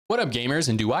What up, gamers?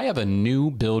 And do I have a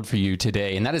new build for you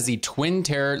today? And that is the Twin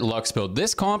Terror Lux build.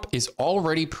 This comp is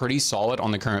already pretty solid on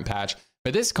the current patch,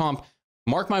 but this comp,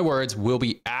 mark my words, will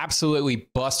be absolutely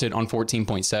busted on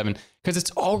 14.7 because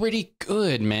it's already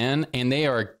good, man. And they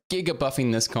are giga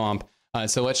buffing this comp.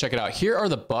 So let's check it out. Here are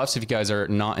the buffs if you guys are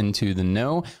not into the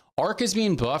know. Arc is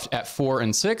being buffed at 4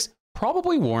 and 6,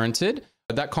 probably warranted.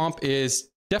 That comp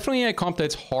is definitely a comp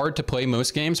that's hard to play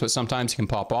most games, but sometimes it can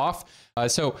pop off.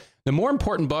 So the more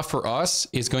important buff for us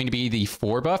is going to be the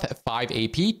 4 buff at 5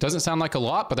 AP. Doesn't sound like a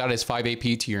lot, but that is 5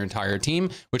 AP to your entire team,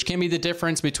 which can be the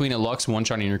difference between a Lux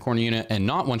one-shotting your corner unit and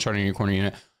not one-shotting your corner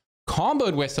unit.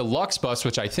 Comboed with the Lux buffs,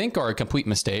 which I think are a complete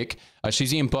mistake.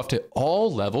 She's being buffed at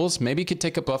all levels. Maybe you could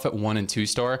take a buff at 1 and 2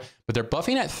 star, but they're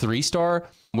buffing at 3 star,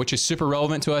 which is super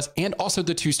relevant to us. And also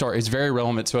the 2 star is very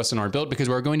relevant to us in our build because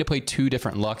we're going to play 2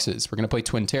 different Luxes. We're going to play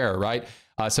Twin Terror, right?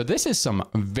 So this is some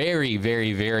very,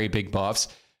 very, very big buffs,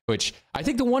 which I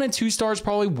think the 1 and 2 stars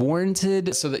probably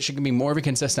warranted so that she can be more of a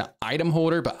consistent item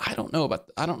holder. But I don't know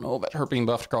about her being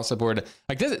buffed across the board.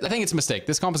 Like this, I think it's a mistake.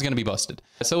 This comp is going to be busted.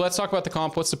 So let's talk about the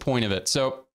comp. What's the point of it?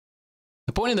 So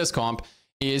the point of this comp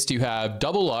is to have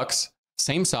double Lux,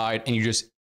 same side, and you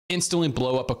just instantly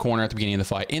blow up a corner at the beginning of the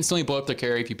fight. Instantly blow up their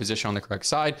carry if you position on the correct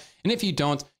side. And if you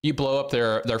don't, you blow up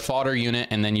their fodder unit,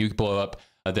 and then you blow up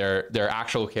their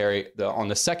actual carry on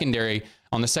the secondary,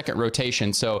 on the second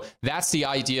rotation. So that's the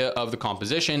idea of the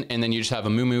composition. And then you just have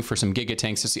Amumu for some Giga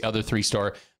Tanks. It's the other 3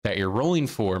 star that you're rolling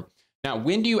for. Now,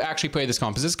 when do you actually play this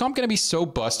comp? Is this comp going to be so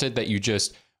busted that you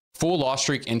just full loss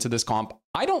streak into this comp?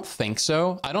 I don't think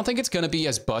so. I don't think it's going to be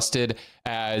as busted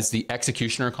as the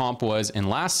Executioner comp was in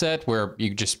last set, where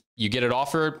you get it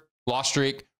offered, loss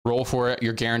streak, roll for it,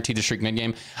 you're guaranteed to streak mid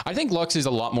game. I think Lux is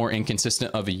a lot more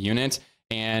inconsistent of a unit.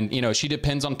 And, you know, she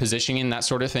depends on positioning, that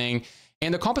sort of thing.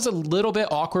 And the comp is a little bit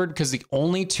awkward because the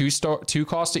only 2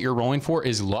 cost that you're rolling for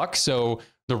is Lux. So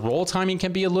the roll timing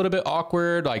can be a little bit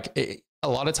awkward. Like a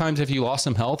lot of times if you lost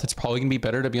some health, it's probably gonna be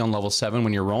better to be on level 7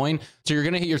 when you're rolling. So you're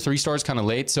gonna hit your 3 stars kind of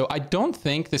late. So I don't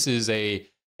think this is a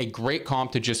great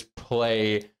comp to just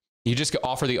play. You just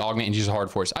offer the augment and use a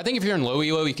hard force. I think if you're in low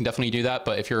elo, you can definitely do that.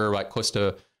 But if you're like close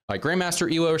to like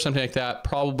Grandmaster elo or something like that,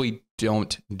 probably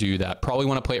don't do that. Probably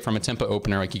want to play it from a tempo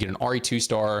opener. Like you get an RE 2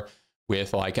 star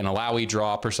with like an Alawi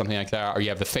drop or something like that. Or you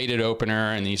have the faded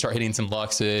opener and then you start hitting some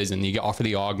Luxes and you get offer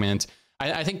the augment.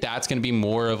 I think that's going to be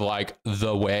more of like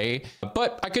the way,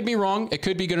 but I could be wrong. It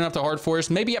could be good enough to hard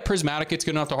force. Maybe at Prismatic, it's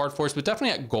good enough to hard force, but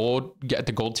definitely at gold, at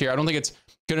the gold tier, I don't think it's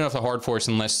good enough to hard force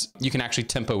unless you can actually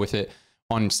tempo with it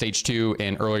on stage 2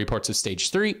 and earlier parts of stage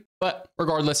 3. But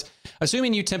regardless,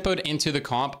 assuming you tempoed into the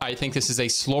comp, I think this is a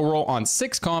slow roll on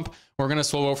 6 comp. We're going to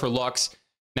slow roll for Lux.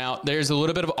 Now, there's a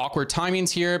little bit of awkward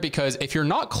timings here because if you're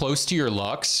not close to your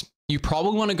Lux, you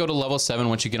probably want to go to level 7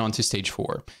 once you get onto stage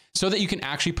 4 so that you can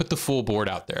actually put the full board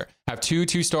out there. Have 2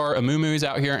 2-star Amumus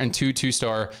out here and 2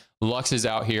 2-star Luxes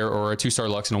out here, or a 2-star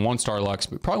Lux and a 1-star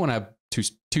Lux. We probably want to have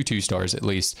two 2-stars at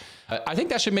least. I think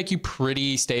that should make you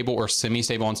pretty stable or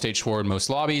semi-stable on stage 4 in most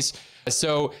lobbies.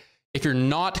 So if you're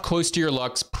not close to your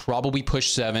Lux, probably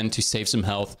push 7 to save some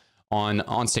health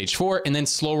on stage 4, and then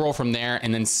slow roll from there,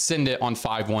 and then send it on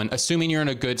 5-1, assuming you're in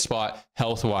a good spot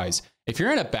health-wise. If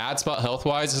you're in a bad spot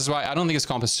health-wise, this is why I don't think this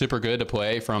comp is super good to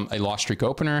play from a loss streak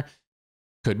opener.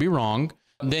 Could be wrong.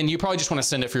 Then you probably just want to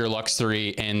send it for your Lux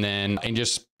 3 and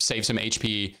just save some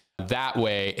HP that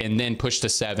way, and then push to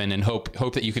 7 and hope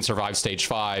that you can survive stage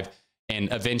 5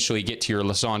 and eventually get to your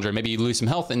Lysandra. Maybe you lose some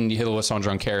health and you hit a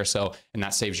Lysandra on carousel, and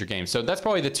that saves your game. So that's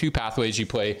probably the 2 pathways you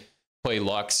play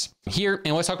Lux here.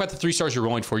 And let's talk about the 3 stars you're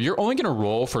rolling for. You're only going to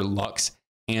roll for Lux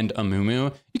and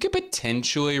Amumu. You could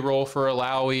potentially roll for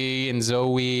Alawi and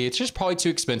Zoe. It's just probably too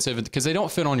expensive because they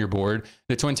don't fit on your board.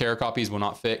 The Twin Terror copies will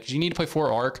not fit because you need to play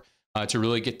 4 Arc to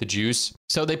really get the juice.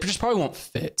 So they just probably won't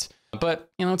fit. But,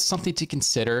 you know, it's something to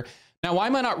consider. Now, why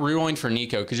am I not rerolling for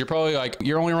Nico? Because you're probably like,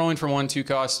 you're only rolling for 1, 2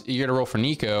 costs. You're going to roll for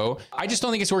Nico. I just don't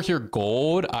think it's worth your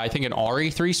gold. I think an RE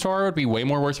 3-star would be way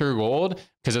more worth your gold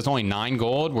because it's only 9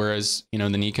 gold, whereas, you know,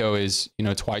 the Nico is, you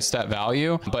know, twice that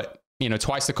value. But, you know,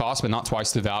 twice the cost, but not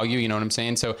twice the value. You know what I'm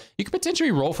saying? So you could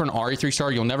potentially roll for an RE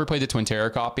 3-star. You'll never play the Twin Terror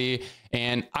copy.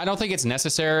 And I don't think it's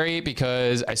necessary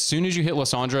because as soon as you hit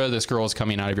Lysandra, this girl is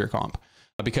coming out of your comp.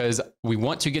 Because we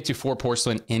want to get to 4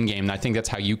 porcelain in game. And I think that's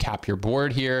how you cap your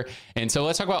board here. And so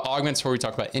let's talk about augments before we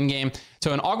talk about in game.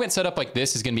 So an augment setup like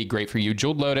this is going to be great for you.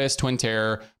 Jeweled Lotus, Twin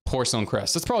Terror, Porcelain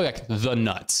Crest. That's probably like the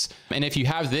nuts. And if you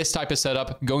have this type of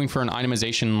setup going for an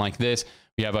itemization like this,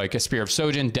 we have like a Spear of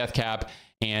Sojin, Death Cap,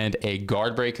 and a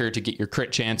Guard Breaker to get your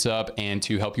crit chance up and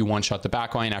to help you one-shot the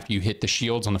back line after you hit the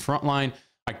shields on the front line.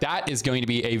 Like that is going to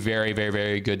be a very, very,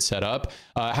 very good setup.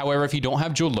 However, if you don't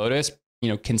have Jeweled Lotus,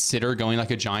 consider going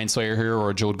like a Giant Slayer here or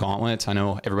a Jeweled Gauntlet. I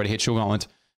know everybody hates Jeweled Gauntlet,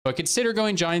 but consider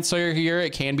going Giant Slayer here.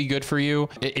 It can be good for you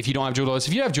if you don't have Jeweled Lotus.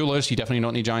 If you have Jeweled Lotus, you definitely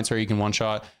don't need Giant Slayer. You can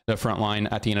one-shot the front line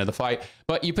at the end of the fight,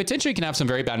 but you potentially can have some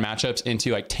very bad matchups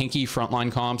into like tanky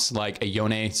frontline comps, like a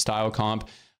Yone style comp.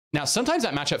 Now, sometimes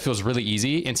that matchup feels really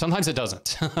easy and sometimes it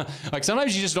doesn't. Like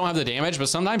sometimes you just don't have the damage, but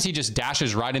sometimes he just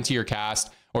dashes right into your cast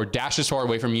or dashes far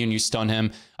away from you and you stun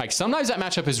him. Like sometimes that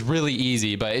matchup is really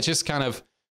easy, but it's just kind of,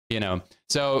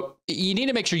 so you need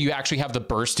to make sure you actually have the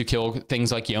burst to kill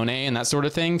things like Yone and that sort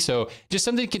of thing. So just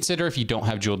something to consider if you don't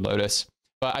have Jeweled Lotus.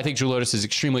 But I think Jeweled Lotus is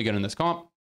extremely good in this comp.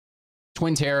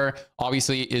 Twin Terror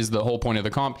obviously is the whole point of the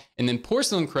comp. And then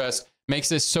Porcelain Crest makes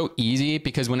this so easy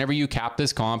because whenever you cap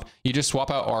this comp, you just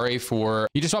swap out Ari for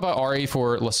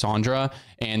Lysandra,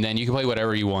 and then you can play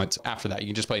whatever you want after that. You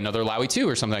can just play another Lowy 2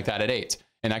 or something like that at 8.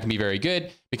 And that can be very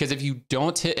good because if you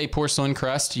don't hit a Porcelain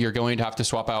Crest, you're going to have to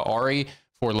swap out Ari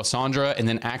for Lysandra and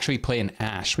then actually play an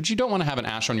Ashe, which you don't want to have an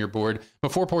Ashe on your board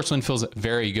before Porcelain feels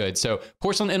very good. So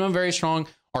Porcelain Emblem, very strong.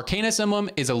 Arcanus Emblem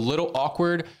is a little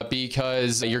awkward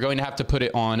because you're going to have to put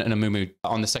it on an Amumu,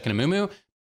 on the second Amumu.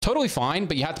 Totally fine,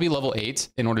 but you have to be level 8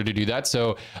 in order to do that.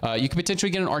 So you could potentially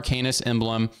get an Arcanus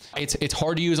Emblem. It's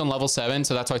hard to use on level 7,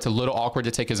 so that's why it's a little awkward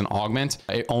to take as an augment.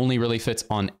 It only really fits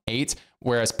on 8,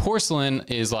 whereas Porcelain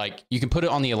is like, you can put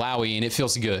it on the Alawi and it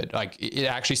feels good. Like it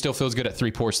actually still feels good at 3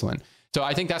 Porcelain. So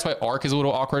I think that's why Arc is a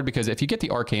little awkward, because if you get the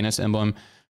Arcanus Emblem,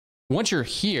 once you're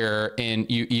here and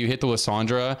you hit the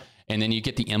Lysandra and then you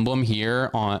get the emblem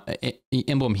here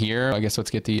I guess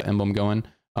let's get the emblem going.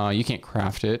 You can't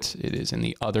craft it. It is in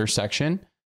the other section.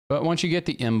 But once you get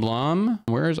the emblem,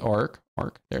 where's Arc?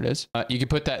 There it is. You can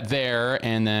put that there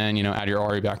and then, add your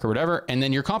Ari back or whatever. And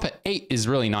then your comp at 8 is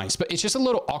really nice, but it's just a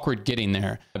little awkward getting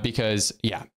there because,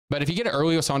 yeah. But if you get an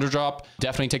early Lysandra drop,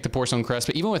 definitely take the Porcelain Crest.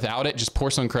 But even without it, just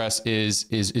Porcelain Crest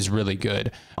is really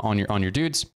good on your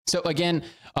dudes. So again,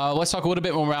 let's talk a little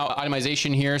bit more about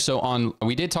itemization here. So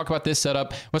we did talk about this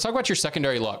setup. Let's talk about your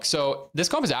secondary Lux. So this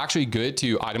comp is actually good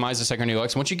to itemize the secondary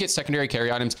Lux. Once you get secondary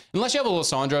carry items, unless you have a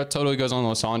Lysandra, totally goes on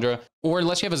Lysandra, or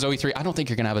unless you have a Zoe 3. I don't think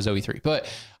you're gonna have a Zoe 3,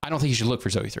 but I don't think you should look for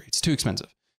Zoe 3. It's too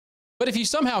expensive. But if you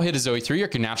somehow hit a Zoe 3 or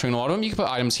can naturally auto them, you can put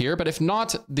items here. But if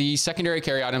not, the secondary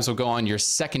carry items will go on your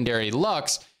secondary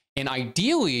Lux. And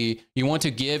ideally, you want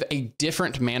to give a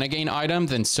different mana gain item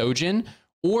than Sojin,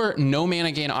 or no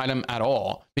mana gain item at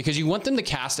all, because you want them to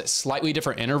cast at slightly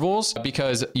different intervals,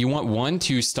 because you want one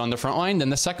to stun the front line, then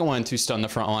the second one to stun the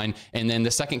front line, and then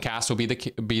the second cast will be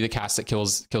the cast that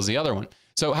kills the other one.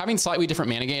 So having slightly different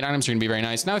mana gain items are going to be very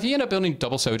nice. Now, if you end up building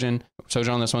double Sojin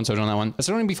on this one, Sojin on that one, that's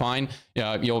going to be fine.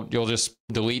 You'll just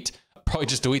probably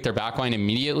just delete their backline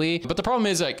immediately. But the problem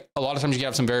is, like, a lot of times you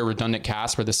have some very redundant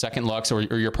casts where the second Lux or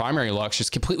your primary Lux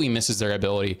just completely misses their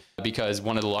ability because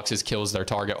one of the Luxes kills their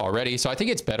target already. So I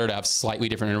think it's better to have slightly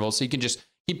different intervals so you can just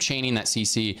keep chaining that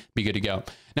CC, be good to go.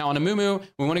 Now on Amumu,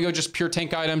 we want to go just pure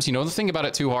tank items. Don't think about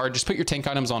it too hard. Just put your tank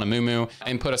items on Amumu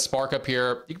and put a Spark up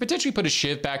here. You can potentially put a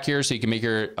Shiv back here so you can make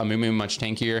your Amumu much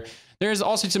tankier. There's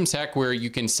also some tech where you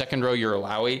can second row your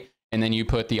Alawi and then you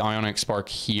put the Ionic Spark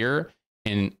here.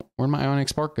 And where'd my Ionic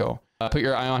Spark go? Put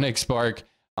your Ionic Spark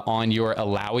on your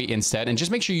Alawi instead, and just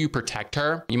make sure you protect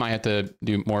her. You might have to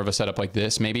do more of a setup like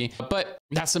this maybe, but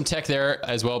that's some tech there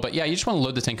as well. But yeah, you just want to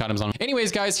load the tank items on.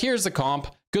 Anyways, guys, here's the comp.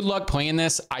 Good luck playing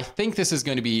this. I think this is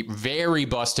going to be very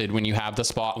busted when you have the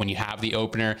spot, when you have the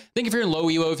opener. I think if you're in low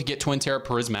ELO, if you get Twin Terror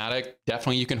Prismatic,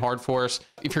 definitely you can hard force.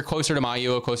 If you're closer to my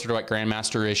ELO, closer to like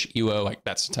Grandmaster-ish ELO, like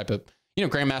that's the type of,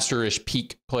 Grandmaster-ish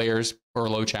peak players or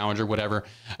low challenger, whatever.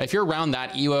 If you're around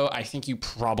that ELO, I think you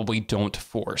probably don't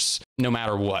force no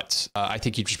matter what. I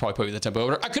think you just probably put the tempo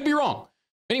over. I could be wrong.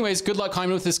 Anyways, good luck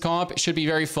climbing with this comp. It should be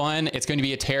very fun. It's going to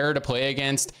be a terror to play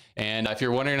against. And if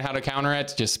you're wondering how to counter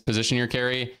it, just position your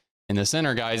carry in the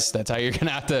center, guys. That's how you're going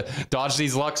to have to dodge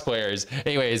these Lux players.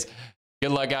 Anyways,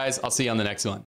 good luck, guys. I'll see you on the next one.